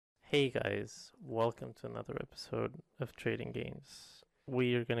Hey guys, welcome to another episode of Trading Games.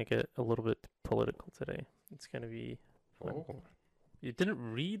 We are going to get a little bit political today. It's going to be fun. Oh, You didn't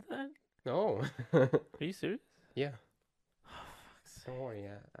read that? no. Are you serious? Yeah, Oh, fuck's don't sake. worry.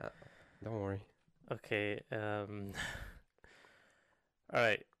 Don't worry. Okay,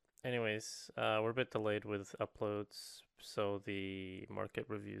 alright. Anyways, we're a bit delayed with uploads, so the market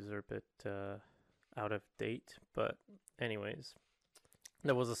reviews are a bit out of date. But, anyways,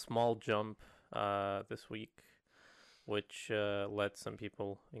 there was a small jump this week which led some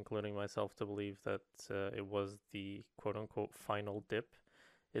people, including myself, to believe that it was the quote unquote final dip.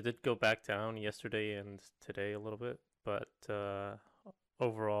 It did go back down yesterday and today a little bit, but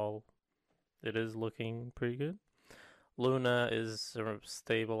overall, it is looking pretty good. Luna is sort of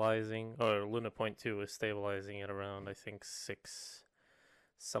stabilizing, or Luna Point 2 is stabilizing at around, I think, six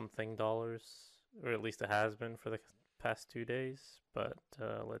something dollars, or at least it has been for the past 2 days, but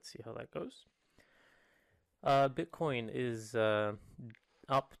let's see how that goes. Bitcoin is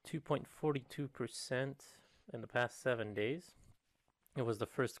up 2.42% in the past 7 days. It was the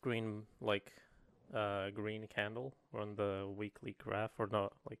first green candle on the weekly graph, or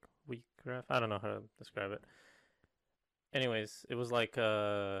not like week graph. I don't know how to describe it. Anyways, it was like 8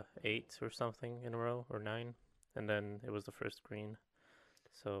 or something in a row, or 9, and then it was the first green.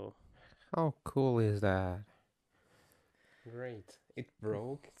 So How cool is that? Great. It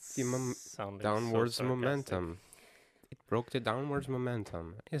broke the sounding so downwards sarcastic. momentum. It broke the downwards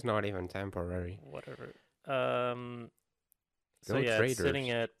momentum. It's not even temporary. Whatever. Um, So Go yeah, it's sitting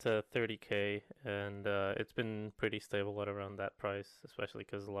traders. at 30K, and it's been pretty stable at around that price, especially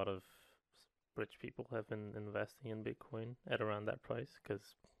because a lot of rich people have been investing in Bitcoin at around that price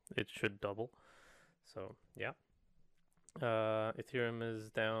because it should double. So yeah, Ethereum is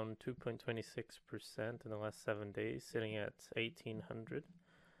down 2.26% in the last 7 days, sitting at 1800.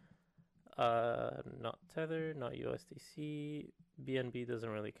 Not Tether, not USDC. BNB doesn't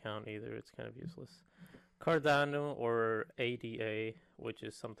really count either. It's kind of useless. Cardano or ADA, which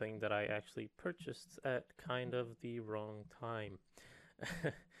is something that I actually purchased at kind of the wrong time.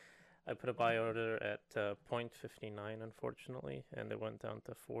 I put a buy order at 0.59, unfortunately, and it went down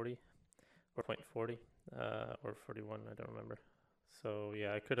to 40 or 0.40 or 41, I don't remember. So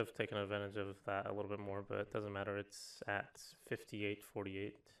yeah, I could have taken advantage of that a little bit more, but it doesn't matter. It's at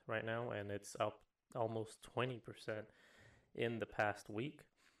 58.48 right now, and it's up almost 20% in the past week.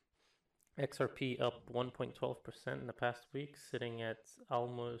 XRP up 1.12% in the past week, sitting at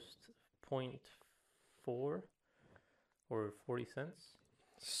almost zero point 0.4 or 40 cents.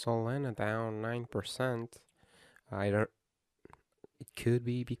 Solana down 9%. I don't. It could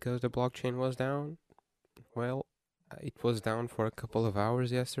be because the blockchain was down. Well, it was down for a couple of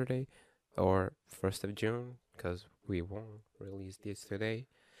hours yesterday, or 1st of June, because we won't release this today.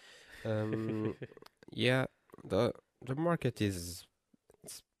 Um, yeah, the the market is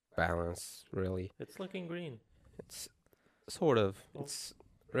it's balanced really. It's looking green. It's sort of Well, it's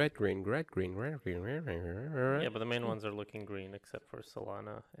red green, red green, red green, red green, yeah, red but the main green. ones are looking green except for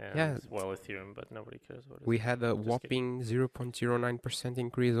Solana and, Yeah, well, Ethereum, but nobody cares about we Ethereum. had a Just kidding. whopping 0.09%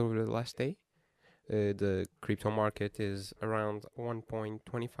 increase over the last day. The crypto market is around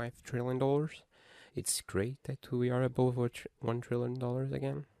 $1.25 trillion. It's great that we are above $1 trillion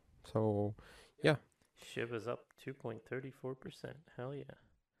again. So, yeah, SHIB is up 2.34%. Hell yeah.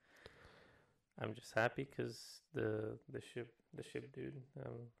 I'm just happy because the SHIB dude,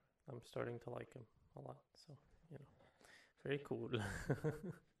 I'm starting to like him a lot. So, you know, very cool.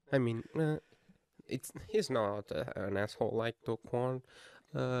 I mean, he's not an asshole like Tokwon.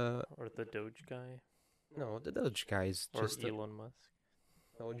 Uh, Or the Doge guy. no, the Doge guy is Or just Elon Musk.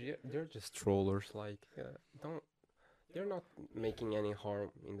 no, they're just trollers. Like, don't they're not making any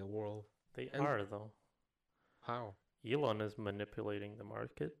harm in the world. They And are, though. how, Elon is manipulating the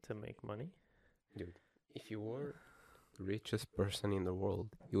market to make money. dude? If you were the richest person in the world,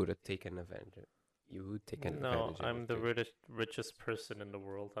 you would have taken advantage. You would take an No, advantage of I'm it, the dude. richest person in the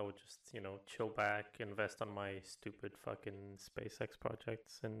world. I would just, chill back, invest on my stupid fucking SpaceX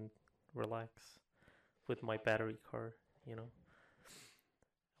projects, and relax with my battery car, you know?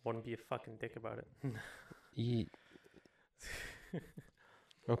 I wouldn't be a fucking dick about it. Ye-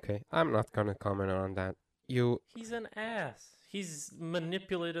 okay, I'm not gonna comment on that. You, He's an ass. He's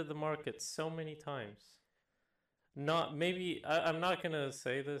manipulated the market so many times. Not maybe I'm not gonna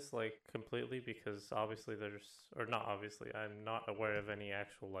say this like completely because obviously or not obviously, I'm not aware of any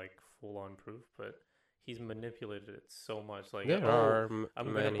actual like full on proof, but he's manipulated it so much. Like, there oh, are I'm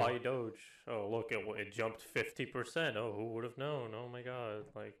gonna many. buy Doge. Oh, look, it jumped 50%. Oh, who would have known? Oh my god,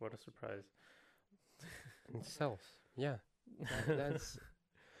 like what a surprise. Cells. Yeah, that's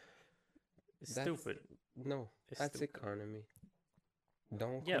It's That's stupid. no, It's that's stupid. economy.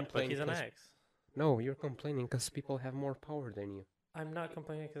 Don't Yeah, but complain he's an because axe. no, you're complaining because people have more power than you. I'm not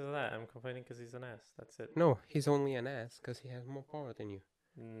complaining because of that. I'm complaining because he's an ass. That's it. No, he's only an ass because he has more power than you.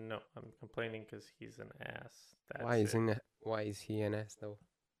 No, I'm complaining because he's an ass. Why That's is it. why is he an ass though?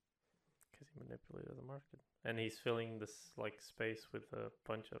 Because he manipulated the market, and he's filling this like space with a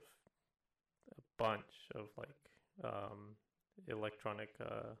bunch of like electronic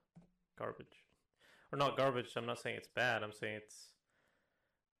garbage, or not garbage. I'm not saying it's bad. I'm saying it's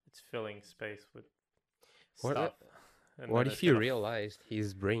filling space with What stuff, and what then if it's you gonna realized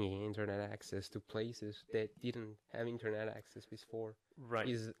he's bringing internet access to places that didn't have internet access before? right.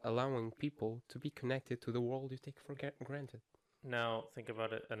 He's allowing people to be connected to the world you take for granted. Now think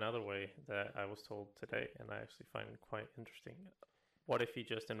about it another way that I was told today, and I actually find quite interesting. What if he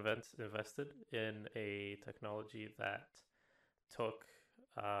just invested in a technology that took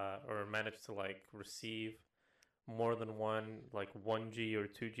or managed to like receive more than one like 1G or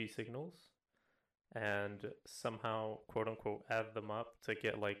 2G signals and somehow quote unquote add them up to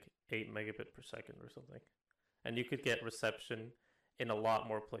get like 8 megabit per second or something. And you could get reception in a lot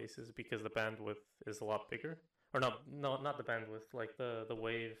more places because the bandwidth is a lot bigger. Or not the bandwidth, like the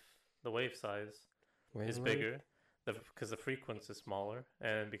wave size is Wavelength? bigger because the frequency is smaller,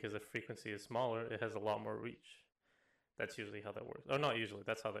 and because the frequency is smaller, it has a lot more reach. That's usually how that works. Or not usually,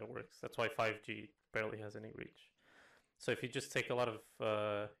 that's how that works. That's why 5G barely has any reach. So if you just take a lot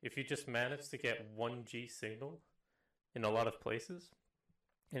of, if you just manage to get 1G signal in a lot of places,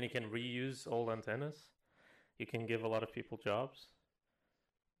 and you can reuse old antennas, you can give a lot of people jobs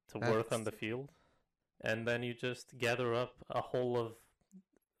to work on That's the field, and then you just gather up a whole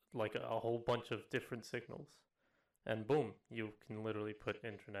bunch of different signals, and boom, you can literally put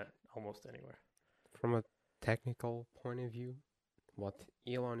internet almost anywhere. from a technical point of view, what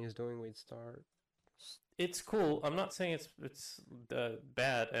Elon is doing with Star. It's cool. I'm not saying it's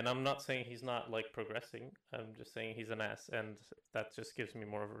bad, and I'm not saying he's not like progressing. I'm just saying he's an ass, and that just gives me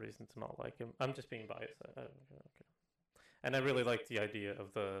more of a reason to not like him. I'm just being biased. Okay. And I really like the idea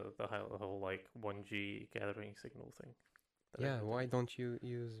of the whole like 1G gathering signal thing. Yeah, why don't you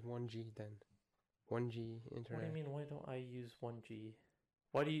use 1G then? 1G What do you internet. mean? Why don't I use 1G?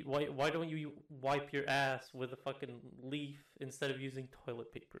 Why don't you wipe your ass with a fucking leaf instead of using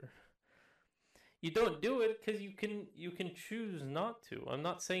toilet paper? You don't do it because you can choose not to. I'm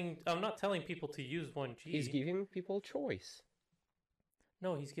not telling people to use 1G. He's giving people choice.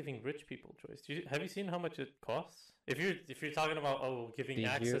 No, he's giving rich people choice. Have you seen how much it costs? If you're talking about giving Did you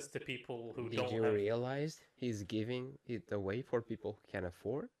access to people who did don't you have, realize he's giving it away for people who can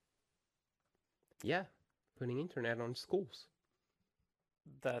afford? Yeah, putting internet on schools.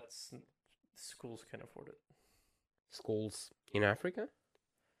 that's schools can afford it. Schools in Africa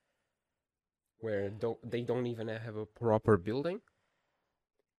where they don't even have a proper building.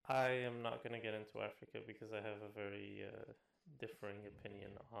 I am not going to get into Africa because I have a very differing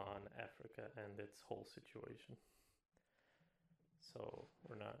opinion on Africa and its whole situation. So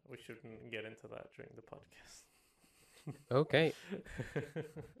we shouldn't get into that during the podcast. Okay,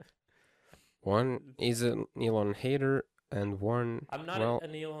 one is an Elon hater and one. I'm not Well,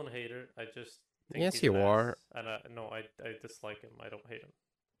 an Elon hater. I just think yes, he's you an are. ass. And I dislike him. I don't hate him.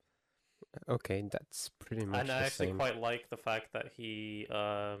 Okay, that's pretty much And I the actually same. quite like the fact that he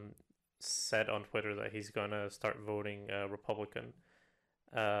said on Twitter that he's gonna start voting Republican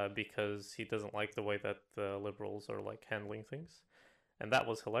because he doesn't like the way that the liberals are like handling things, and that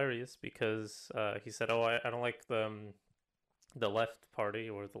was hilarious because he said, "Oh, I don't like the left party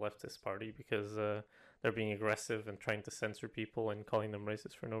or the leftist party because they're being aggressive and trying to censor people and calling them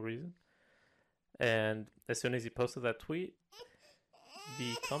racist for no reason." And as soon as he posted that tweet,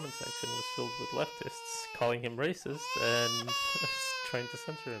 the comment section was filled with leftists calling him racist and trying to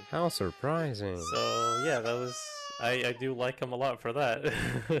censor him. How surprising! So yeah, that was I do like him a lot for that.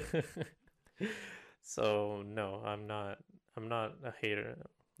 So no, I'm not a hater.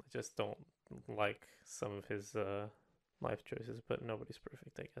 I just don't like some of his life choices, but nobody's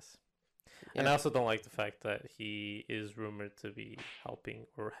perfect, I guess. And I Yeah, also don't like the fact that he is rumored to be helping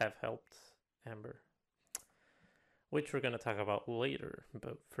or have helped Amber, which we're going to talk about later.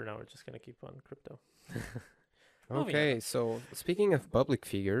 But for now, we're just going to keep on crypto. Moving okay, so speaking of public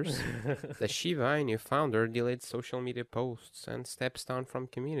figures, the Shiba Inu founder delayed social media posts and steps down from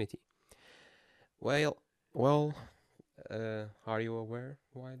community. Well, are you aware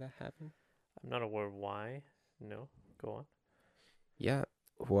why that happened? I'm not aware why. No, go on. Yeah,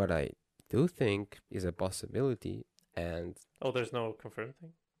 what I do think is a possibility, and Oh, there's no confirmed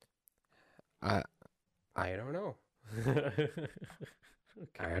thing? I I don't know.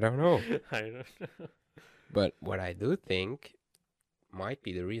 Okay. I don't know. I don't know. But what I do think might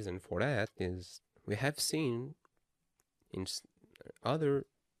be the reason for that is we have seen in other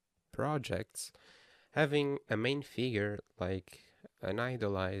projects having a main figure like an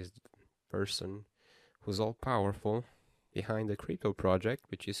idolized person who's all powerful behind the crypto project,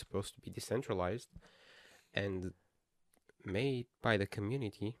 which is supposed to be decentralized and made by the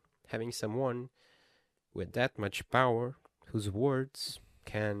community, having someone with that much power whose words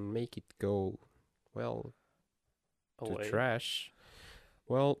can make it go, well, to Away. trash,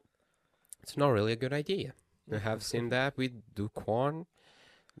 well, it's not really a good idea. We have seen that with Do Kwon.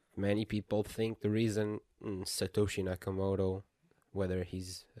 Many people think the reason Satoshi Nakamoto, whether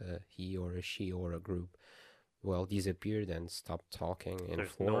he's he or a she or a group, well, disappeared and stopped talking in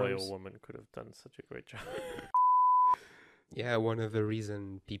There's no way a forums. woman could have done such a great job. Yeah, one of the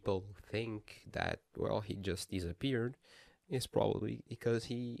reason people think that, well, he just disappeared is probably because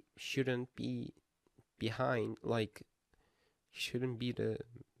he shouldn't be behind, like, he shouldn't be the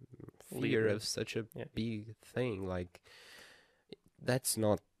figure Leader. of such a Yeah. big thing. Like, that's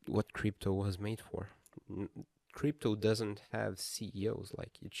not what crypto was made for. Crypto doesn't have CEOs,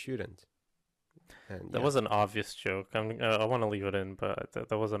 like it shouldn't. And That yeah, was an obvious joke. I want to leave it in, but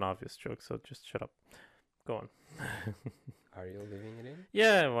that was an obvious joke, so just shut up. Go on. are you leaving it in?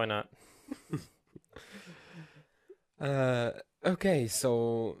 Yeah, why not? Okay,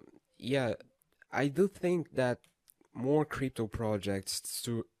 so yeah, I do think that more crypto projects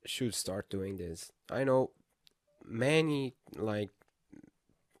should start doing this. I know many like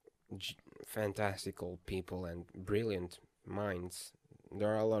g- fantastical people and brilliant minds. There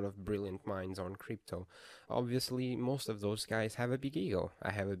are a lot of brilliant minds on crypto. Obviously, most of those guys have a big ego.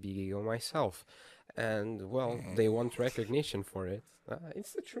 I have a big ego myself. And, well, they want recognition for it.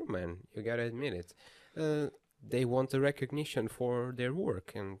 It's the truth, man. You gotta admit it. They want a recognition for their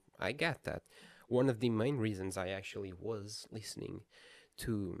work, and I get that. One of the main reasons I actually was listening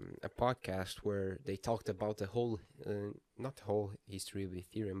to a podcast where they talked about the whole, not the whole history of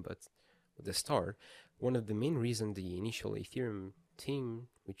Ethereum, but the start. One of the main reasons the initial Ethereum team,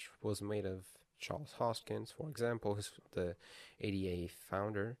 which was made of Charles Hoskins, for example, who's the ADA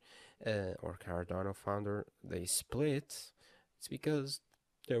founder, or Cardano founder, they split. It's because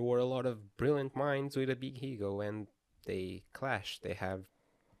there were a lot of brilliant minds with a big ego, and they clashed. They had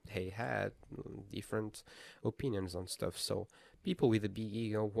different opinions on stuff. So people with a big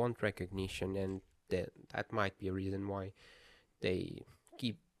ego want recognition, and that might be a reason why they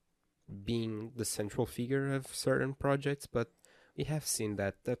keep being the central figure of certain projects. But we have seen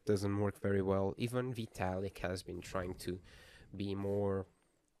that that doesn't work very well. Even Vitalik has been trying to be more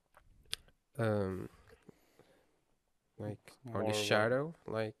um like on the More what? shadow,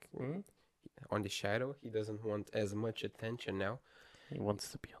 like Hmm? on the shadow. He doesn't want as much attention now. He wants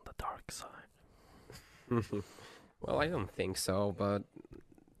to be on the dark side. Well, I don't think so, but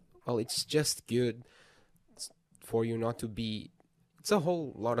well, it's just good for you not to be. It's a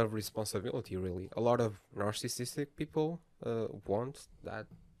whole lot of responsibility, really. A lot of narcissistic people want that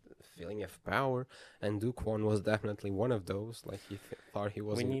feeling of power, and Duquan was definitely one of those. Like he thought he We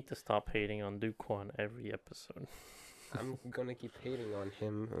wasn't. need to stop hating on Duquan every episode. I'm gonna keep hating on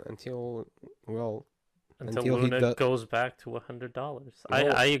him until, well, Until he Luna does. goes back to $100.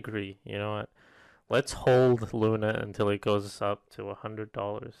 Well, I agree. You know what? Let's hold Luna until it goes up to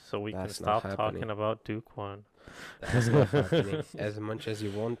 $100 so we can that's not stop happening. talking about Duquan. That's not happening. As much as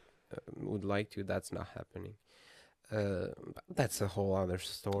you want, would like to, that's not happening. That's a whole other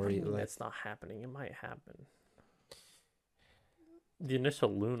story. Like, That's not happening. It might happen. The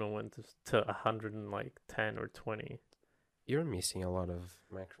initial Luna went to 110 or 20. you're missing a lot of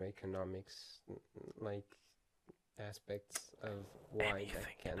macroeconomics, like aspects of why Anything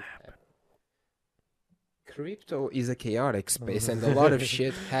that can can't happen. happen. Crypto is a chaotic space, and a lot of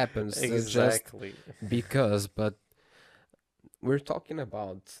shit happens just Exactly. because. But we're talking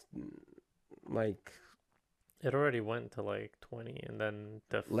about like, It already went to like 20 and then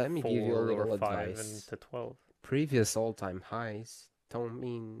to let me 4 give you a or little 5 and advice. to 12. Previous all-time highs don't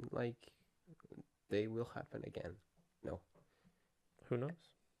mean like they will happen again. No. Who knows?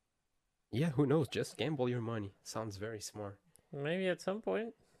 Yeah, who knows? Just gamble your money. Sounds very smart. Maybe at some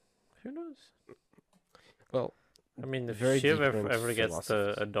point. Who knows? Well, I mean, if very Shiv different ever gets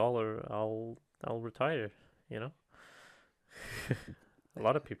to philosophies. $1, I'll retire. You know, a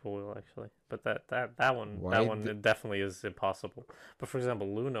lot of people will actually, but that Why one it definitely is impossible. But for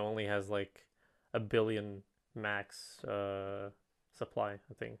example, Luna only has like a billion max supply,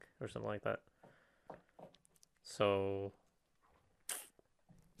 I think, or something like that. So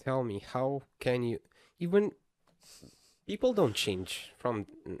tell me, how can you even People don't change from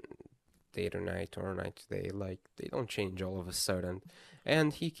day to night or night to day. Like, they don't change all of a sudden.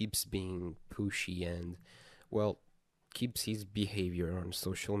 And he keeps being pushy and, well, keeps his behavior on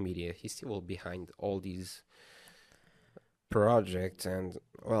social media. He's still behind all these projects, and,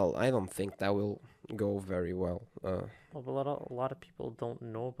 well, I don't think that will go very well. Well, but a lot of people don't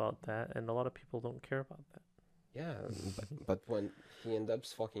know about that, and a lot of people don't care about that. Yeah, but when he ends up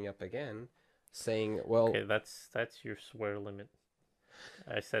fucking up again, saying, well, Okay, that's your swear limit.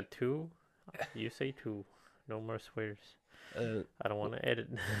 I said two. You say two. No more swears. uh, I don't want to edit.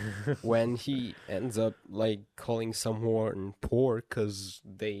 when he ends up like calling someone poor because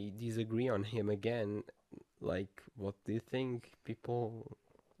they disagree on him again, like, what do you think people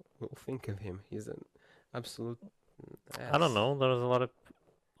will think of him? He's an absolute I don't ass. know. There's a lot of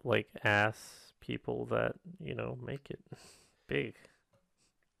like ass people that make it big.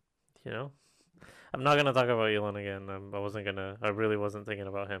 You know. I'm not gonna talk about Elon again. I wasn't gonna. I really wasn't thinking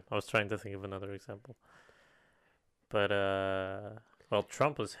about him. I was trying to think of another example. But well,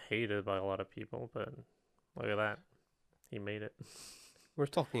 Trump was hated by a lot of people, but look at that, he made it. We're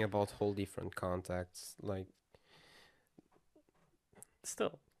talking about whole different contexts. Like,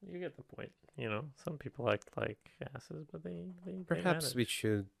 Still, you get the point. Some people act like asses, but they perhaps we manage.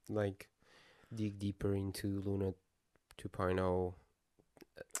 should like dig deeper into Luna 2.0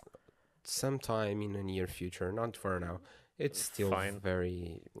 sometime in the near future, not for now. It's still Fine.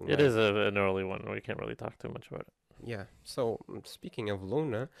 very It like, is an early one. We can't really talk too much about it. yeah. So, speaking of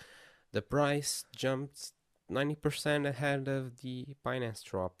Luna, the price jumped 90% ahead of the Binance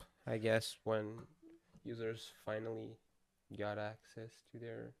drop. I guess when users finally got access to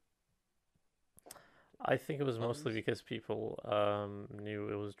their I think it was mostly funds. because people knew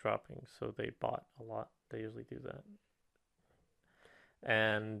it was dropping, so they bought a lot. They usually do that.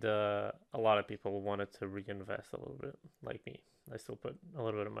 And a lot of people wanted to reinvest a little bit, like me. I still put a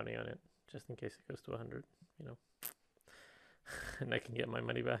little bit of money on it just in case it goes to 100, you know, and I can get my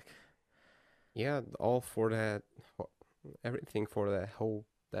money back. Yeah, all for that, everything for that hope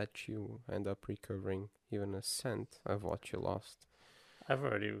that you end up recovering even a cent of what you lost. I've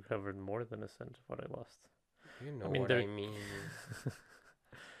already recovered more than a cent of what I lost. You I know mean, what there. I mean.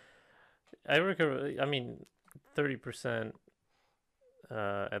 I recover. I mean, 30%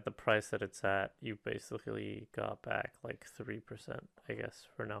 at the price that it's at, you basically got back like 3%, I guess,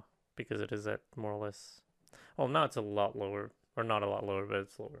 for now, because it is at more or less. Well, now it's a lot lower, or not a lot lower, but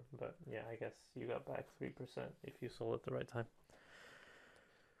it's lower. But yeah, I guess you got back 3% if you sold at the right time.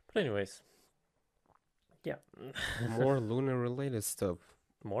 But anyways, yeah. More Luna related stuff.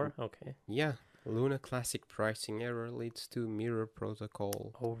 More? Okay. Yeah, Luna Classic pricing error leads to mirror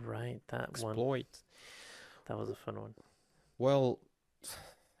protocol Oh right, that one. exploit. That was a fun one. Well,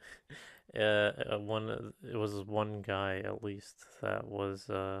 One. It was one guy at least that was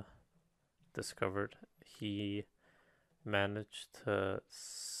discovered. He managed to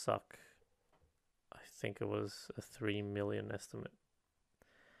suck. I think it was a 3 million estimate.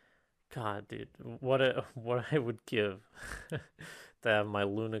 God, dude, what I would give to have my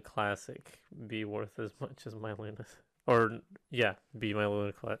Luna Classic be worth as much as my Luna, or yeah, be my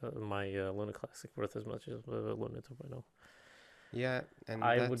Luna Classic worth as much as Luna 2.0. yeah, and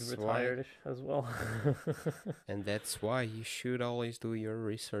I would that's why retire it as well. and that's why you should always do your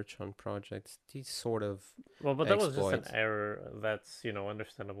research on projects. These sort of Well, but that was just an exploits. error that's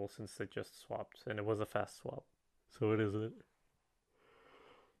understandable since they just swapped and it was a fast swap, so it isn't.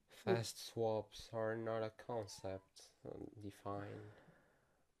 Fast swaps are not a concept defined.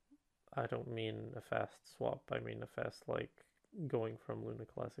 I don't mean a fast swap. I mean a fast like going from Luna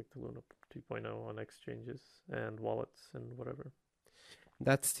Classic to Luna 2.0 on exchanges and wallets and whatever.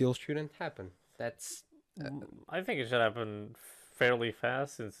 That still shouldn't happen. That's I think it should happen fairly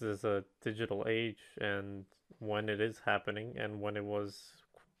fast since it's a digital age and when it is happening and when it was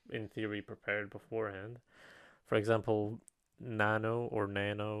in theory prepared beforehand. For example, Nano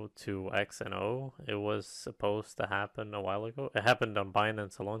to X and O, it was supposed to happen a while ago. It happened on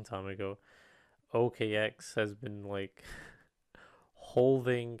Binance a long time ago. OKX has been like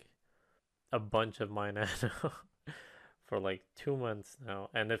holding a bunch of my Nano for like 2 months now,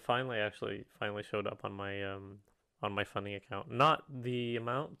 and it finally showed up on my funding account. Not the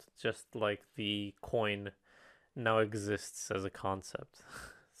amount, just like the coin now exists as a concept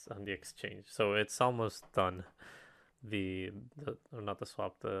on the exchange. So it's almost done. The or not the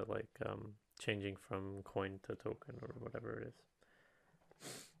swap, the like changing from coin to token or whatever it is.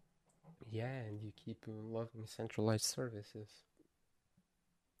 yeah, and you keep loving centralized services.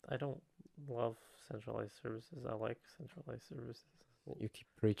 I don't love centralized services. I like centralized services. You keep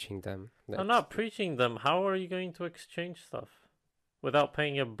preaching them. I'm That's not preaching them. How are you going to exchange stuff without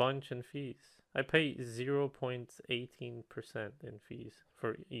paying a bunch in fees? I pay 0.18% in fees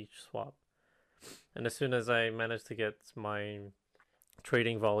for each swap. And as soon as I manage to get my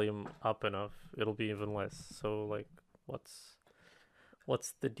trading volume up enough, it'll be even less. So like what's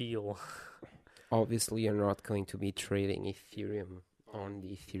the deal? obviously you're not going to be trading Ethereum on the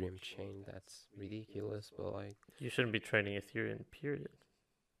Ethereum chain. That's ridiculous, but like, You shouldn't be trading Ethereum, period.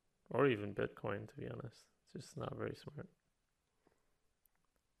 Or even Bitcoin, to be honest. It's just not very smart.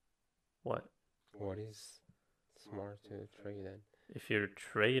 What? what is smart to trade then? If you're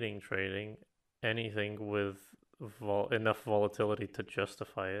trading, anything with enough volatility to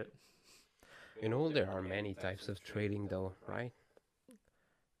justify it. You know, there are many types of trading though, right?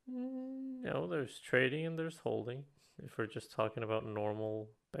 No, there's trading and there's holding. If we're just talking about normal,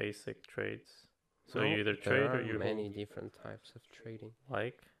 basic trades. So No, you either there trade or are you many hold. different types of trading.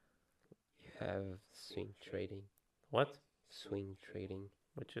 Like? You have swing trading. What? Swing trading.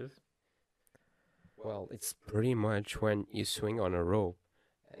 Which is? Well, it's pretty much when you swing on a rope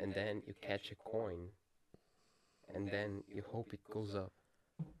and then you catch a coin and then you hope it goes up.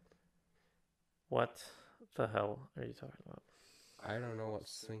 What the hell are you talking about? I don't know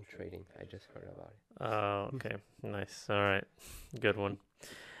what's swing trading. I just heard about it. Oh, okay. Nice. All right. Good one.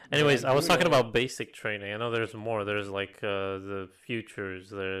 Anyways, I was talking about basic trading. I know there's more. There's like the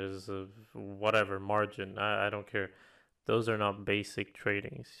futures. There's whatever margin. I don't care. Those are not basic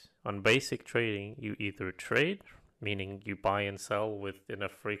tradings. On basic trading, you either trade, meaning you buy and sell with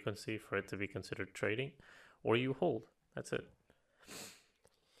enough frequency for it to be considered trading, or you hold. That's it.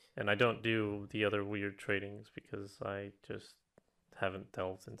 And I don't do the other weird tradings because I just haven't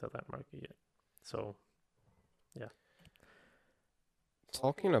delved into that market yet. So, yeah.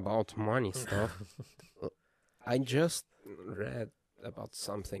 Talking about money stuff, I just read about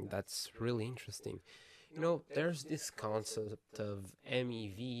something that's really interesting. You know, there's this concept of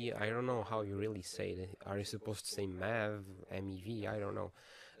MEV. I don't know how you really say it. Are you supposed to say MAV, MEV? I don't know.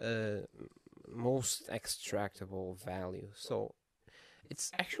 Most extractable value. So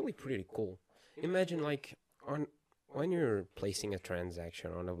it's actually pretty cool. Imagine like on when you're placing a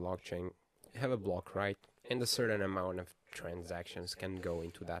transaction on a blockchain, you have a block, right? And a certain amount of transactions can go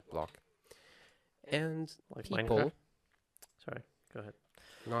into that block. And Like people, Minecraft? Sorry, go ahead.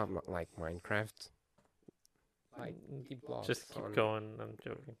 not like Minecraft, like the blocks. Just keep going. I'm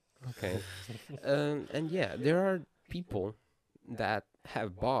joking. Okay. And yeah, there are people that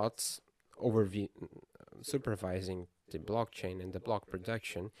have bots supervising the blockchain and the block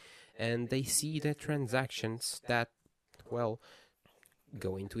production, and they see the transactions that, well,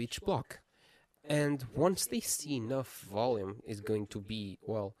 go into each block. And once they see enough volume is going to be,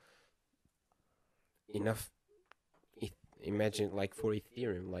 well, enough. Imagine like for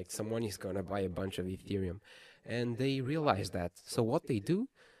Ethereum, like someone is going to buy a bunch of Ethereum and they realize that. So what they do,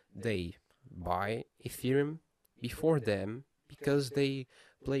 they buy Ethereum before them because they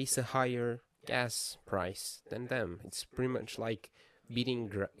place a higher gas price than them. It's pretty much like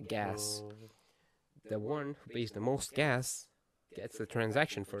beating gas. The one who pays the most gas gets the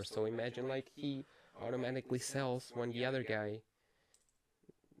transaction first. So imagine like he automatically sells when the other guy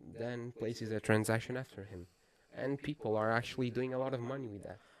then places a transaction after him. And people are actually doing a lot of money with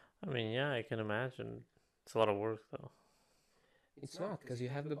that. I mean, yeah, I can imagine. It's a lot of work, though. It's not, because you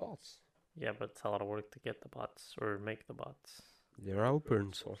have the bots. Yeah, but it's a lot of work to get the bots or make the bots. They're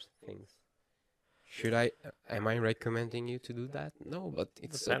open source things. Am I recommending you to do that? No, but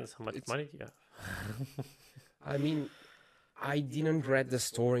it depends how much money do you have. I mean, I didn't read the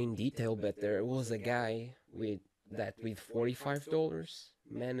story in detail, but there was a guy with $45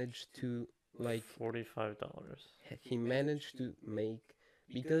 managed to like $45. he managed to make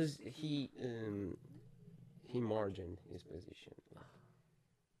because he margined his position,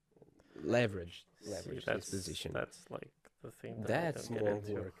 leveraged his position. That's like the thing. That's more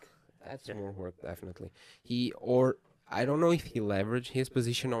work. That's Yeah. more work, definitely. I don't know if he leveraged his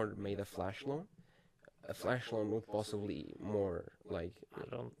position or made a flash loan. A flash loan would possibly more like. I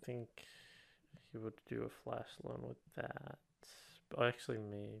don't think he would do a flash loan with that. But actually,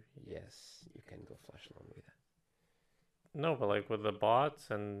 maybe. Yes, you can go flash loan with that. No, but like with the bots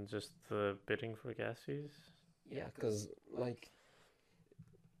and just the bidding for gas fees. Yeah, because like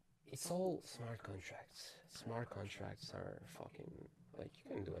it's all smart contracts. Smart contracts are fucking like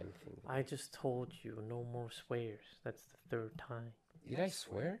you can do anything. I just told you no more swears. That's the third time. Did I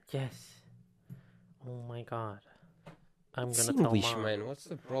swear? Yes. Oh my god. I'm It's gonna tell English, Mom. man. What's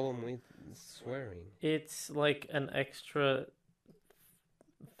the problem with swearing? It's like an extra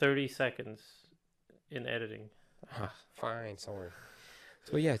 30 seconds in editing. Fine, sorry.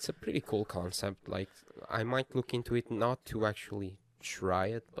 So yeah, it's a pretty cool concept. Like, I might look into it, not to actually try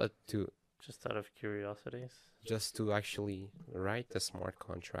it, but to Just out of curiosities. just to actually write a smart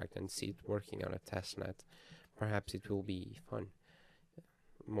contract and see it working on a test net. Perhaps it will be fun.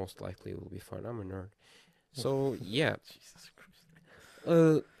 Most likely it will be fun. I'm a nerd. So yeah, Jesus Christ.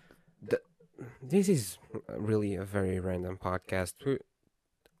 uh, this is really a very random podcast.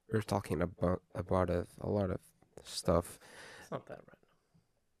 We're talking about a lot of stuff. It's not that random.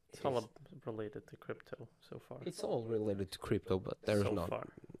 It's It all is. related to crypto so far. It's all related to crypto, but there's so not far.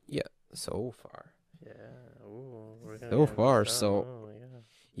 so far. Yeah. Ooh, we're gonna So get into far, stuff. so Oh, yeah.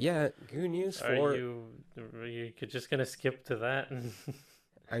 yeah, good news Are for. you just gonna skip to that?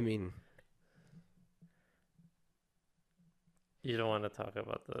 I mean, You don't want to talk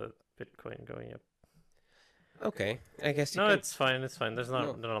about the Bitcoin going up. okay. I guess you No, can. it's fine. It's fine. There's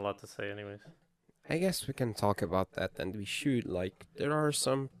No. not a lot to say, anyways. I guess we can talk about that, and we should. Like, there are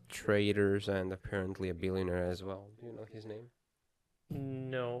some traders and apparently a billionaire as well. Do you know his name?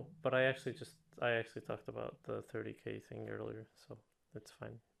 No, but I actually talked about the 30K thing earlier, so it's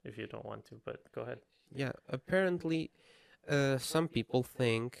fine if you don't want to. But go ahead. Yeah, apparently, some people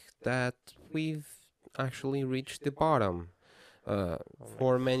think that we've actually reached the bottom. Oh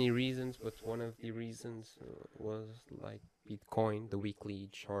For many reasons, but one of the reasons was like Bitcoin, the weekly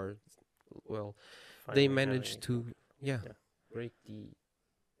chart. Well, they managed to, yeah, Yeah. break the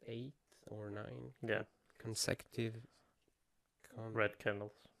 8 or 9 Yeah, consecutive red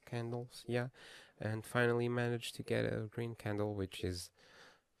candles. candles, yeah, and finally managed to get a green candle, which is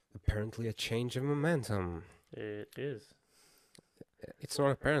apparently a change of momentum. It is. It's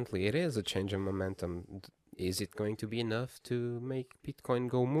not apparently, it is a change of momentum. Is it going to be enough to make Bitcoin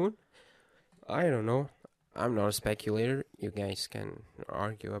go moon? I don't know. I'm not a speculator. You guys can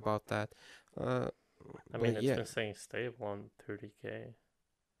argue about that. I mean, But it's yeah, been staying stable on 30K.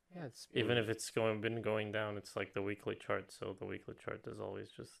 yeah, it's Even if it's been going down, it's like the weekly chart. So the weekly chart is always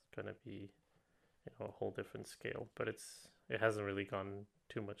just gonna be, a whole different scale. But it hasn't really gone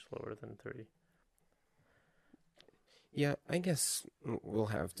too much lower than 30. yeah. I guess we'll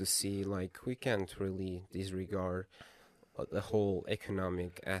have to see. Like, we can't really disregard the whole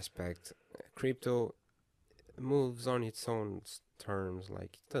economic aspect. Crypto moves on its own terms.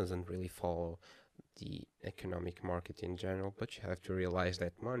 Like, it doesn't really follow the economic market in general, but you have to realize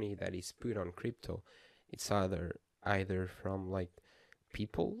that money that is put on crypto, it's either from like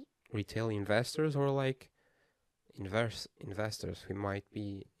people, retail investors, or like investors who might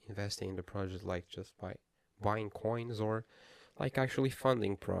be investing in the project, like just by buying coins or like actually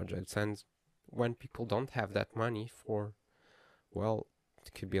funding projects. And when people don't have that money for, well,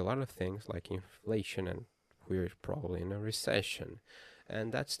 it could be a lot of things like inflation, and we're probably in a recession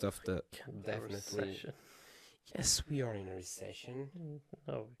and that stuff. The definitely Recession. Yes, we are in a recession.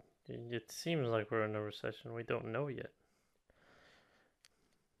 No, it seems like we're in a recession. We don't know yet.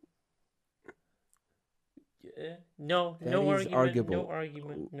 Yeah. No, That no is argument. arguable. No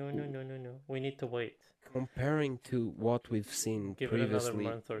argument. No. We need to wait. Comparing to what we've seen Give it another previously,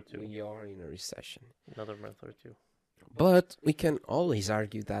 month or two. we are in a recession. Another month or two. But we can always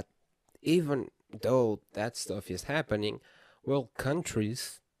argue that even though that stuff is happening, well,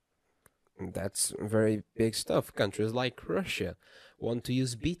 countries, that's very big stuff. Countries like Russia want to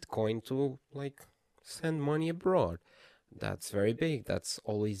use Bitcoin to like send money abroad. That's very big. That's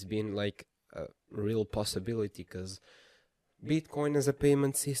always been like a real possibility, because Bitcoin as a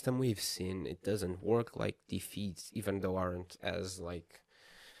payment system, we've seen it doesn't work. Like, the fees, even though aren't as like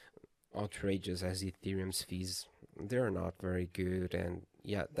outrageous as Ethereum's fees, they're not very good. And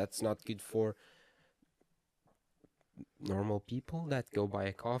yeah, that's not good for normal people that go buy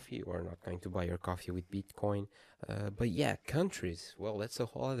a coffee, or not going to buy your coffee with Bitcoin. But yeah, countries, well, that's a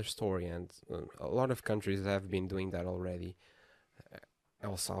whole other story, and a lot of countries have been doing that already.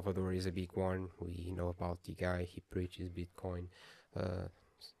 El Salvador is a big one. We know about the guy, he preaches Bitcoin.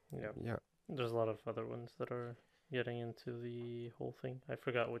 Yeah. Yeah. There's a lot of other ones that are getting into the whole thing. I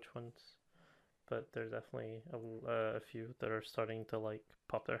forgot which ones, but there's definitely a few that are starting to like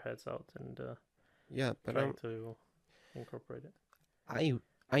pop their heads out and Yeah, but trying to incorporate it.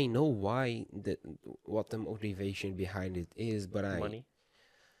 I know what the motivation behind it is, but Money.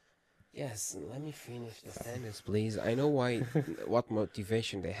 yes, let me finish the sentence, please. I know why, what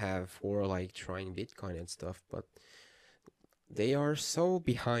motivation they have for like trying Bitcoin and stuff, but they are so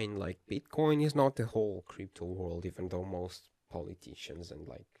behind. Like, Bitcoin is not the whole crypto world, even though most politicians and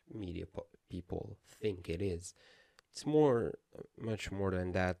like media people think it is. It's much more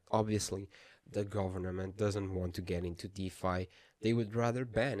than that. Obviously, the government doesn't want to get into DeFi. They would rather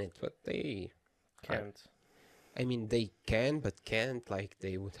ban it, but they Can't. I mean, they can, but can't. Like,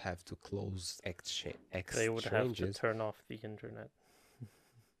 they would have to close They would have to exchanges. turn off the internet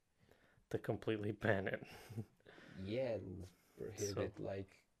to completely ban it. Yeah, and So prohibit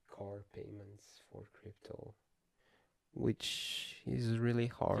like car payments for crypto, which is really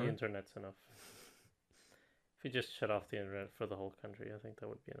the hard. internet's enough. If you just shut off the internet for the whole country, I think that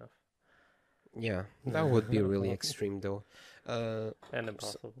would be Yeah, that would be really enough. extreme though. Uh, And so,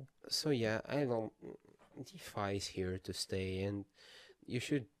 impossible. so yeah, I don't. DeFi is here to stay, and you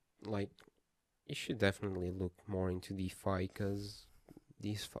should like you should definitely look more into DeFi because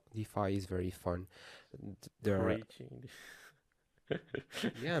DeFi is very fun. There are, Preaching.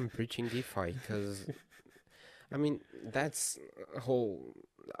 yeah, I'm preaching DeFi because I mean that's a whole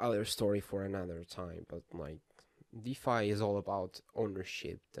other story for another time. But like DeFi is all about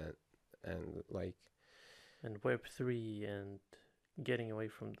ownership and like And Web3 and getting away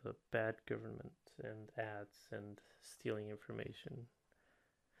from the bad government and ads and stealing information.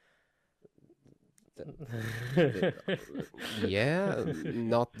 the, yeah,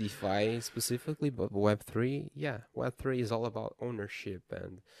 not DeFi specifically, but Web3. Yeah, Web3 is all about ownership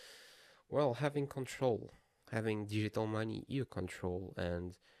and, well, having control, having digital money you control,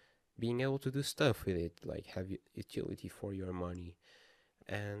 and being able to do stuff with it, like have utility for your money,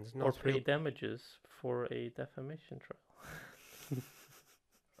 and Or not pay real. damages for a defamation trial.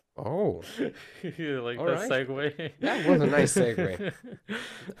 Oh, You like all that right. segue? That was a nice segue.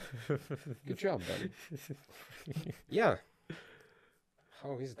 Good job, buddy. Yeah.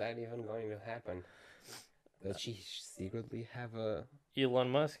 How is that even going to happen? Does she secretly have a? Elon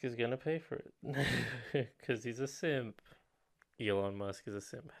Musk is gonna pay for it because he's a simp. Elon Musk is a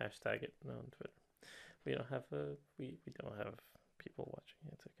simp. Hashtag it on Twitter. We don't have we don't have people watching.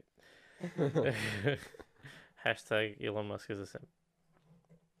 It's okay. Hashtag Elon Musk is a simp.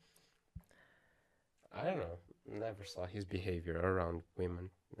 I don't know. Never saw his behavior around women,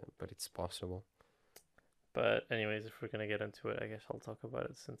 but it's possible. But anyways, if we're gonna get into it, I guess I'll talk about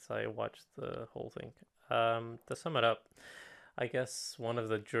it since I watched the whole thing. To sum it up, I guess one of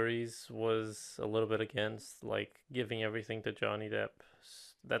the juries was a little bit against like giving everything to Johnny Depp.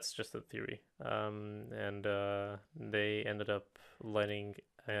 That's just a theory. And they ended up letting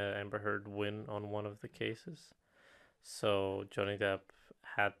Amber Heard win on one of the cases. So Johnny Depp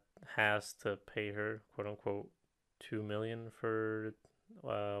had has to pay her, quote unquote, 2 million for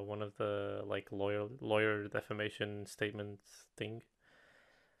one of the like lawyer defamation statements thing.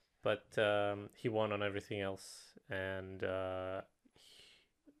 But he won on everything else, and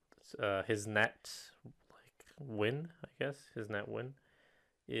his net like win, I guess his net win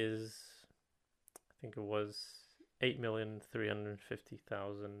is, I think it was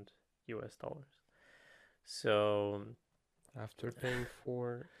 8,350,000 US dollars. So After paying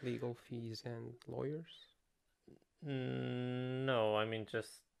for legal fees and lawyers, no, I mean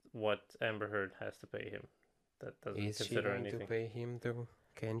just what Amber Heard has to pay him. That doesn't is she consider going to anything. pay him though?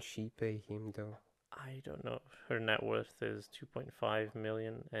 Can she pay him though? I don't know. Her net worth is 2.5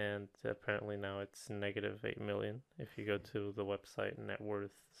 million, and apparently now it's negative 8 million. If you go to the website net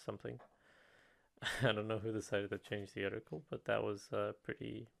worth something, I don't know who decided to change the article, but that was a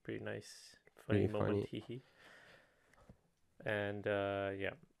pretty nice, funny Pretty moment. funny. Hee hee. And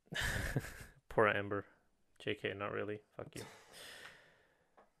yeah, poor Amber. JK, not really. Fuck you.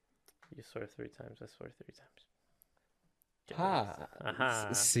 You swear 3 times. I swear 3 times. Ha!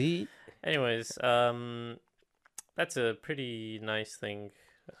 Aha. See? Anyways, that's a pretty nice thing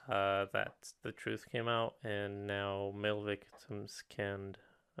that the truth came out, and now male victims can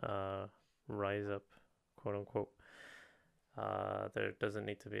rise up, quote unquote. There doesn't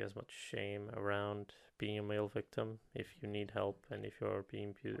need to be as much shame around being a male victim. If you need help and if you're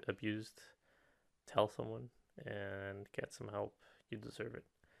being abused, tell someone and get some help. You deserve it.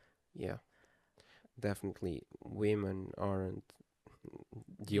 Yeah, definitely. Women aren't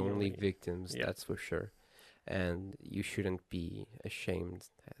the The only only, victims, yeah. that's for sure. And you shouldn't be ashamed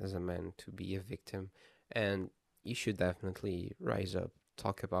as a man to be a victim. And you should definitely rise up,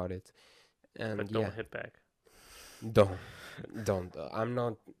 talk about it. And But yeah, don't hit back. don't, don't. I'm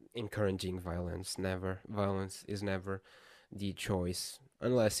not encouraging violence. Never. Violence is never the choice,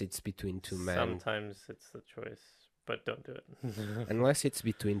 unless it's between two men. Sometimes it's the choice, but don't do it. Unless it's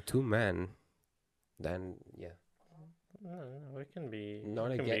between two men, then yeah. No, it can be.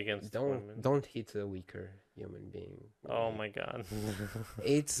 Not It can be again. against Don't women. don't hit a weaker human being. Oh Like, my god.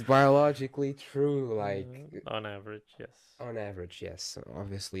 it's biologically true. Like On average, yes. on average, yes.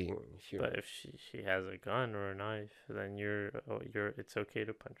 Obviously, if you But if she has a gun or a knife, then you're it's okay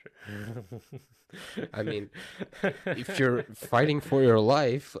to punch her. I mean, if you're fighting for your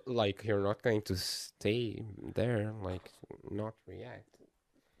life, like you're not going to stay there, like not react.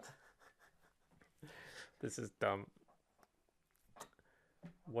 This is dumb.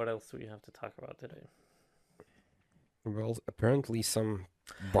 What else do we have to talk about today? Well, apparently some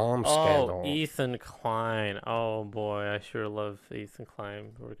bomb Oh, scandal. Ethan Klein. Oh boy, I sure love Ethan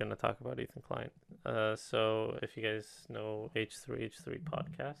Klein. We're gonna talk about Ethan Klein. So if you guys know H3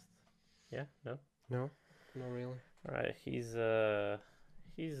 podcast, yeah, no, No, not really. all right. He's a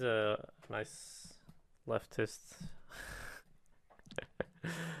nice leftist.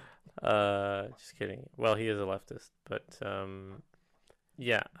 Just kidding. Well, he is a leftist, but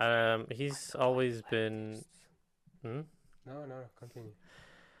yeah. He's always been. Hmm? No, continue.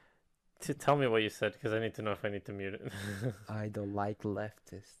 To tell me what you said, because I need to know if I need to mute it. I don't like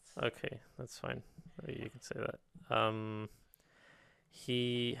leftists. Okay, that's fine. You can say that.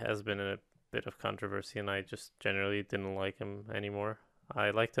 He has been in a bit of controversy, and I just generally didn't like him anymore. I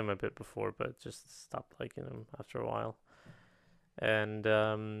liked him a bit before, but just stopped liking him after a while.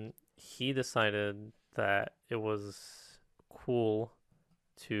 And he decided that it was cool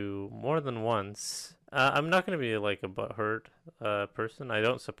to more than once. I'm not going to be like a butthurt person. I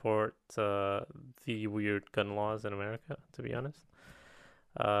don't support the weird gun laws in America, to be honest.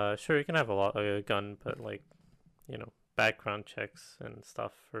 Sure, you can have a gun, but like, background checks and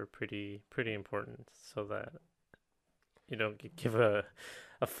stuff are pretty important, so that you don't give a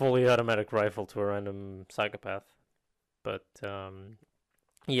fully automatic rifle to a random psychopath. But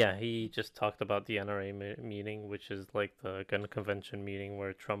yeah, he just talked about the NRA meeting, which is like the gun convention meeting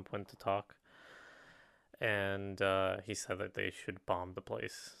where Trump went to talk, and he said that they should bomb the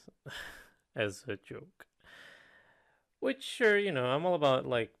place as a joke. Which, sure, I'm all about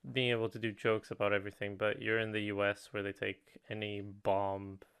like being able to do jokes about everything, but you're in the U.S. where they take any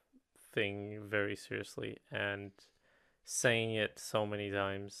bomb thing very seriously, and saying it so many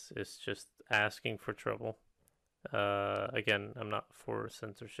times is just asking for trouble. Again, I'm not for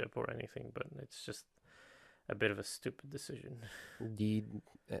censorship or anything, but it's just a bit of a stupid decision. Did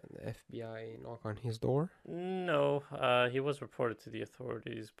the FBI knock on his door? No, he was reported to the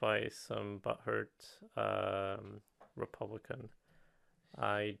authorities by some butthurt Republican.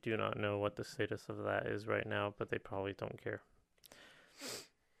 I do not know what the status of that is right now, but they probably don't care.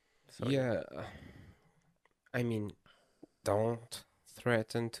 So, yeah, I mean, don't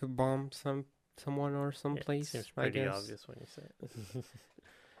threaten to bomb someone or someplace. Seems I pretty guess. obvious when you say it.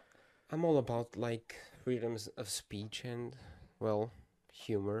 I'm all about like freedoms of speech and, well,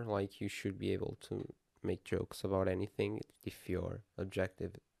 humor. Like you should be able to make jokes about anything if your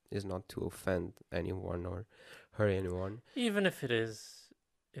objective is not to offend anyone or hurt anyone. Even if it is,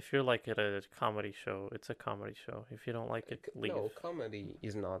 if you're like at a comedy show, it's a comedy show. If you don't like it, leave. No, comedy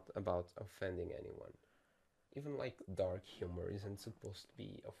is not about offending anyone. Even like dark humor isn't supposed to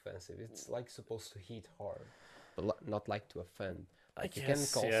be offensive. It's like supposed to hit hard, but not like to offend. Like you can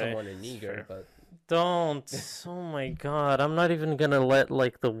call someone a nigger, fair. but Don't. Oh my god, I'm not even gonna let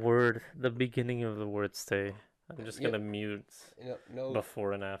like the beginning of the word stay. I'm just gonna mute no,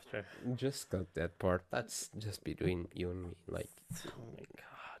 before and after. just cut that part. That's just between you and me. Like, Oh my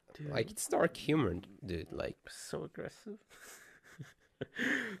god, dude. like it's dark humor, dude. Like, So aggressive.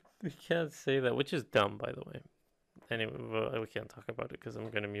 We can't say that, which is dumb, by the way. Anyway, we can't talk about it because I'm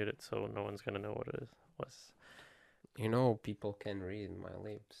gonna mute it, so no one's gonna know what it was. people can read my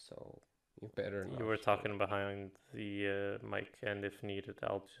lips, so you better not. You were talking behind the mic, and if needed,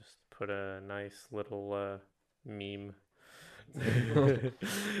 I'll just put a nice little meme.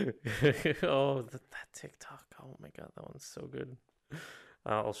 Oh, that TikTok. Oh my god, that one's so good.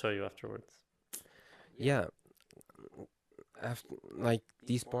 I'll show you afterwards. Yeah. After like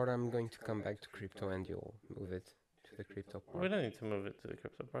this part, I'm going to come back to crypto, and you'll move it to the crypto part. We don't need to move it to the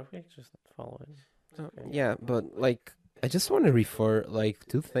crypto part. We can just follow it. Okay. Yeah, but like I just want to refer like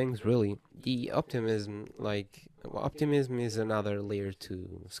two things really. The optimism, optimism is another layer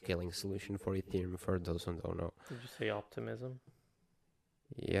 2 scaling solution for Ethereum. For those who don't know. Did you say optimism?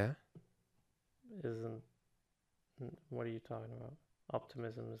 Yeah. Isn't. What are you talking about?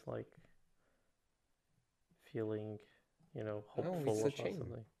 Optimism is like feeling, hopeful it's a about chain.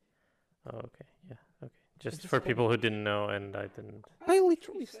 something. Oh, okay. Yeah. Okay. Just just for called- people who didn't know, and I didn't. I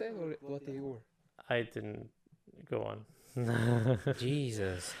literally said what they were. I didn't go on.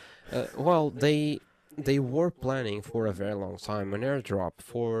 Jesus. Well, they they were planning for a very long time an airdrop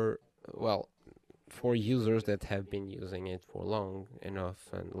for, well, for users that have been using it for long enough,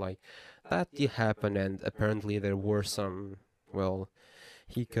 and like that did happen, and apparently there were some, well,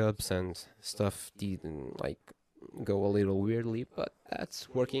 hiccups and stuff didn't like go a little weirdly, but that's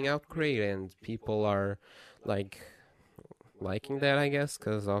working out great, and people are like liking that, I guess,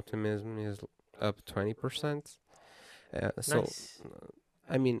 because optimism is up 20%. So Nice.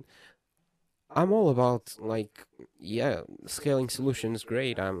 I mean, I'm all about like, yeah, scaling solutions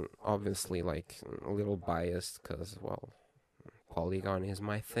great. I'm obviously like a little biased because, well, Polygon is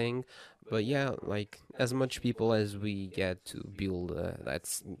my thing, but yeah, like as much people as we get to build,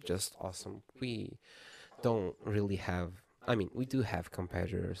 that's just awesome. We don't really have, I mean, we do have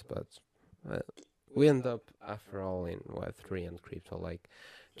competitors, but uh, we end up after all in Web3 and crypto, like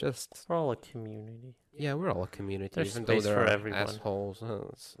just, We're all a community. yeah, we're all a community, There's even though space there for are everyone.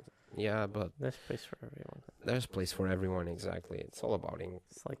 assholes. Yeah, but There's space for everyone. there's place for everyone, exactly. It's all about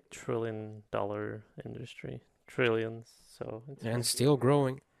It's like $1 trillion industry. Trillions. So it's and fine. still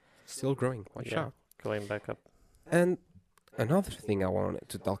growing. Still growing. Watch Yeah. out. Going back up. And another thing I wanted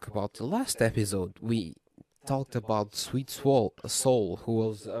to talk about, the last episode, we talked about Sweet Soul, who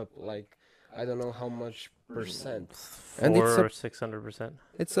was up like, I don't know how much percent. And it's 400 or up, 600%.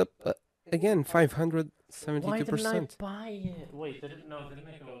 it's up again, Why didn't I 572%. buy it? Wait, didn't it go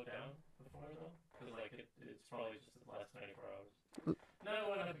down before though? Because like it's probably just the last 24 hours. No, it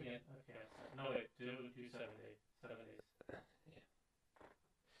went up again. Okay. No, wait, do 7 days. 7 days.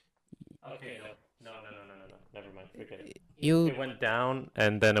 Okay, no. Never mind. Forget it. You, It went down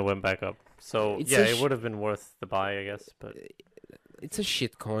and then it went back up. So It's yeah, a it would have been worth the buy, I guess. But it's a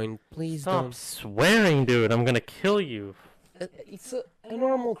shit coin. Please stop don't. swearing, dude. I'm gonna kill you. It's a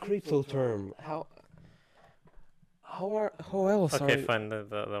normal crypto term. How else Okay, are you? fine. That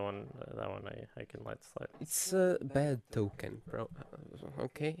one I can let slide. It's a bad token, bro.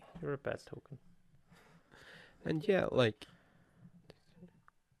 Okay. You're a bad token. And yeah, like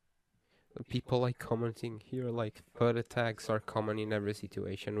people like commenting here, like FUD attacks are common in every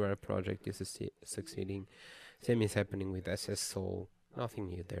situation where a project is succeeding. Same is happening with SS Soul. Nothing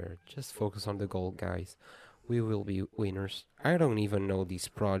new there. Just focus on the goal, guys. We will be winners. I don't even know this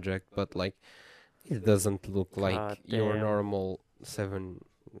project, but like it doesn't look like God your damn. normal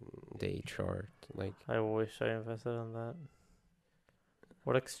 7-day chart. Like, I wish I invested on that.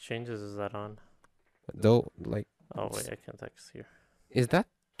 What exchanges is that on? though, like, Oh wait, I can't text here. is that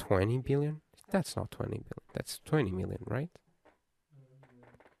 20 billion? That's not 20 billion. That's 20 million, right?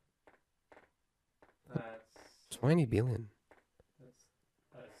 That's 20 billion.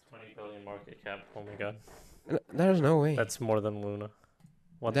 that's 20 billion market cap. Oh my god, There's no way. that's more than Luna.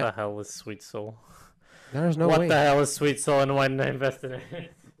 What That- the hell is Sweet Soul? There's no what way. the hell is Sweet Soul and why didn't I invest in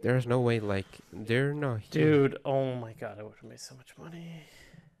it? There's no way. Like, they're not. Dude, oh my god, I would have made so much money.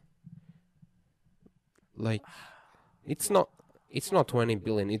 Like, it's not 20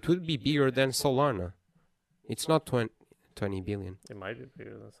 billion. It would be bigger than Solana. It's not 20 billion. It might be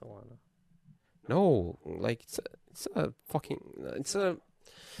bigger than Solana. No, like it's a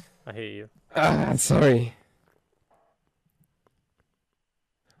I hate you. sorry.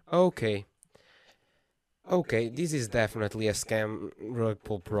 Okay, this is definitely a scam rug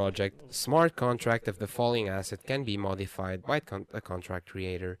pull project. Smart contract of the following asset can be modified by a contract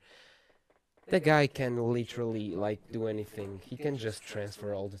creator. The guy can literally like do anything. He can just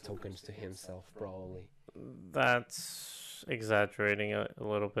transfer all the tokens to himself, probably. That's exaggerating a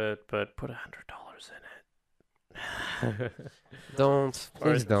little bit, but put $100 in it. Don't,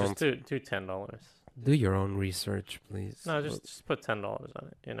 Or please don't. Just do $10. Do your own research, please. No, just put $10 on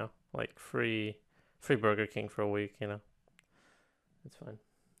it. You know, like free Burger King for a week. You know, it's fine.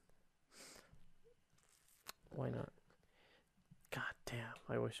 Why not? God damn!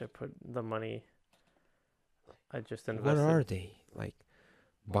 I wish I put the money I just invested. What are they? Like,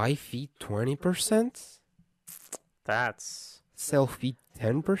 buy fee 20%? That's. Sell fee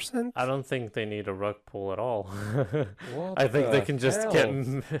 10%? I don't think they need a rug pull at all. What I think they the can just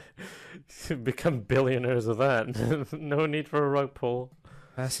hell? become billionaires with that. No need for a rug pull.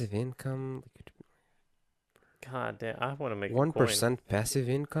 Passive income. God damn! I want to make 1% passive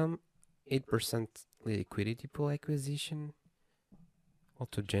income. 8% liquidity pool acquisition.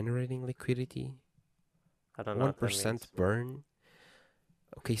 Auto generating liquidity. I don't know. 1% burn.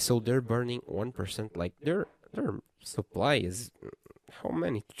 Okay, so they're burning 1%. Like their supply is how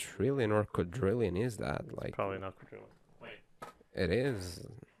many trillion or quadrillion is that? Like Probably not quadrillion. Wait. it is.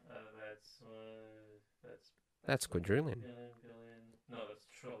 That's quadrillion. Billion. No, that's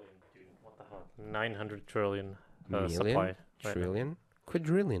trillion, dude. What the hell? 900 trillion Million, supply. trillion,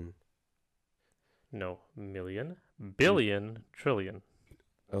 quadrillion. No, million, billion, trillion.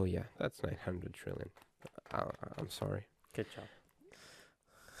 Oh yeah, that's 900 trillion. I'm sorry. Good job.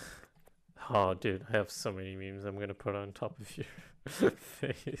 Oh, dude, I have so many memes I'm gonna put on top of your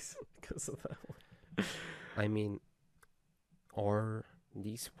face because of that one. I mean, are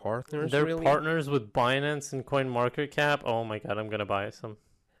these partners They're really? partners with Binance and CoinMarketCap. Oh my god, I'm gonna buy some.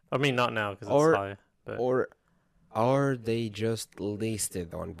 I mean, not now because it's Or high, but or are they just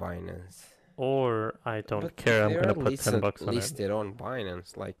listed on Binance? or I don't But care. if I'm they are gonna put $10 on it. listed on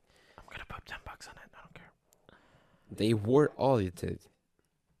Binance, like I'm gonna put $10 on it. I don't care. they were audited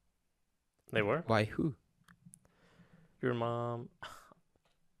They were by who? your mom.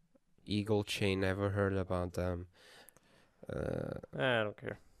 Eagle Chain, never heard about them. I don't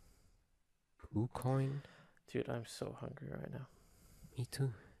care, KuCoin? dude. I'm so hungry right now. Me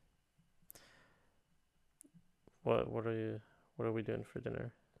too. What are we doing for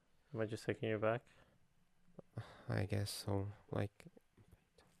dinner? Am I just taking you back? I guess so. Like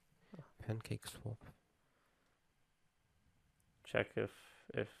pancake swap. Check if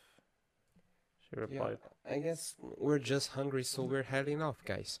she replied. I guess we're just hungry, so we're heading off,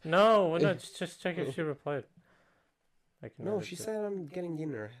 guys. No, no. Just check if she replied. I can. No, edit she it. said I'm getting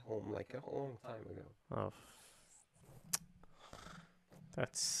dinner home like a long time ago. Oh,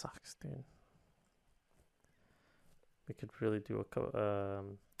 that sucks, dude. We could really do oh,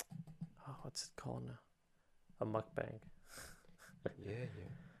 what's it called now? A mukbang. Yeah.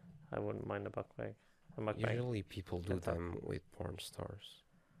 I wouldn't mind a mukbang. A mukbang. Usually people do Kentucky. them with porn stars.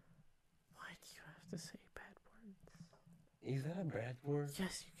 Why do you have to say bad words? Is that a bad word?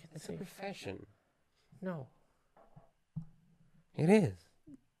 Yes, you can It's a say. profession. No, It is.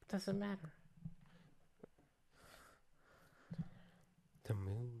 doesn't matter. The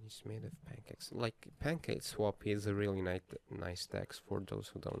moon is made of pancakes. Like, Pancake Swap is a really nice text for those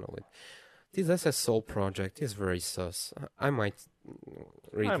who don't know it. This SSL project is very sus. I might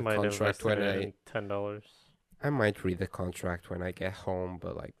read I the might contract when $10 I might read the contract when I get home,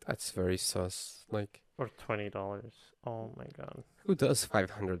 but like that's very sus. Like, or $20. Oh my god, who does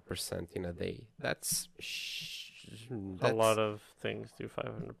 500% in a day? That's a lot of things do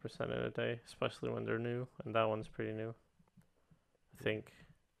 500% in a day, especially when they're new, and that one's pretty new. I think,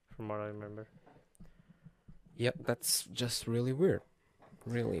 from what I remember. Yep, that's just really weird.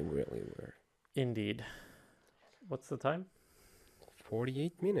 Really, really weird. Indeed. What's the time?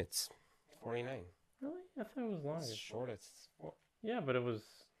 48 minutes. 49. Really? I thought it was longer. It's shortest. Yeah, but it was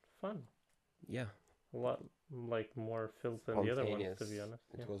fun. Yeah, A lot like more filled than the other ones, to be honest.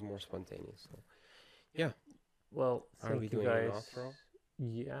 it Yeah. was more spontaneous. So. Well, Are we thank you doing an guys. outro?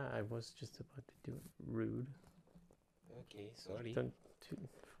 Yeah, I was just about to do it. Rude. Okay, sorry.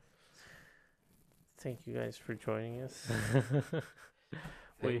 Thank you guys for joining us.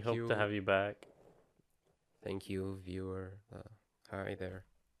 We Thank hope you. to have you back. Thank you, viewer. Hi there.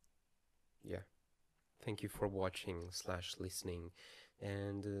 Yeah. Thank you for watching / listening.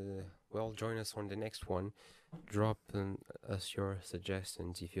 And, well, join us on the next one. Drop us your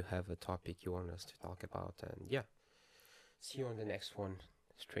suggestions if you have a topic you want us to talk about. And, yeah. See you on the next one,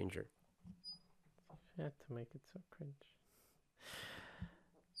 stranger. Yeah, to make it so cringe.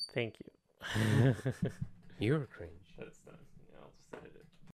 Thank you. You're cringe. That's done. Yeah, I'll just edit it.